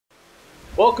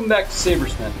Welcome back to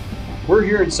Sabersmith. We're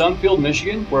here in Sunfield,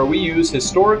 Michigan, where we use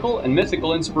historical and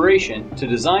mythical inspiration to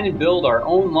design and build our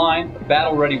own line of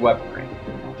battle-ready weaponry.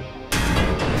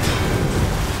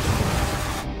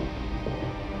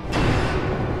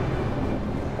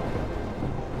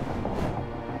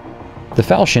 The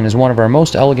Falchion is one of our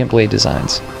most elegant blade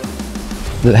designs.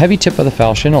 The heavy tip of the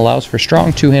Falchion allows for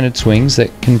strong two-handed swings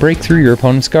that can break through your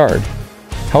opponent's guard.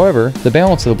 However, the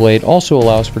balance of the blade also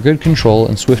allows for good control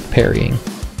and swift parrying.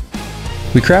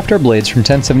 We craft our blades from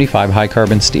 1075 high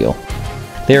carbon steel.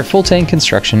 They are full tank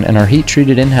construction and are heat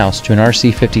treated in-house to an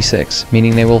RC56,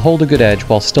 meaning they will hold a good edge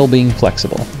while still being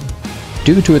flexible.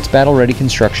 Due to its battle-ready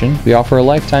construction, we offer a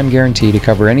lifetime guarantee to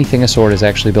cover anything a sword is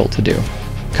actually built to do.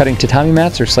 Cutting tatami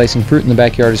mats or slicing fruit in the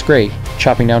backyard is great,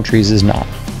 chopping down trees is not.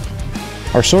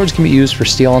 Our swords can be used for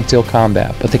steel-on-steel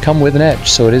combat, but they come with an edge,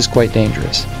 so it is quite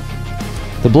dangerous.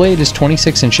 The blade is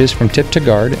 26 inches from tip to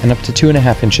guard and up to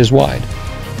 2.5 inches wide.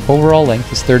 Overall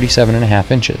length is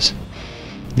 37.5 inches.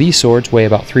 These swords weigh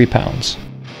about 3 pounds.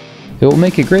 It will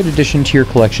make a great addition to your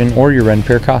collection or your Ren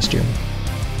Fair costume.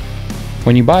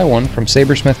 When you buy one from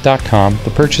Sabersmith.com,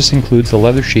 the purchase includes a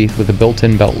leather sheath with a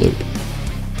built-in belt loop.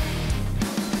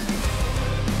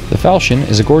 The Falchion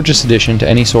is a gorgeous addition to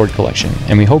any sword collection,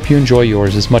 and we hope you enjoy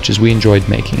yours as much as we enjoyed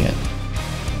making it.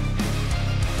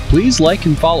 Please like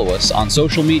and follow us on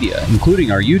social media,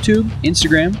 including our YouTube,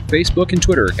 Instagram, Facebook, and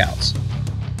Twitter accounts.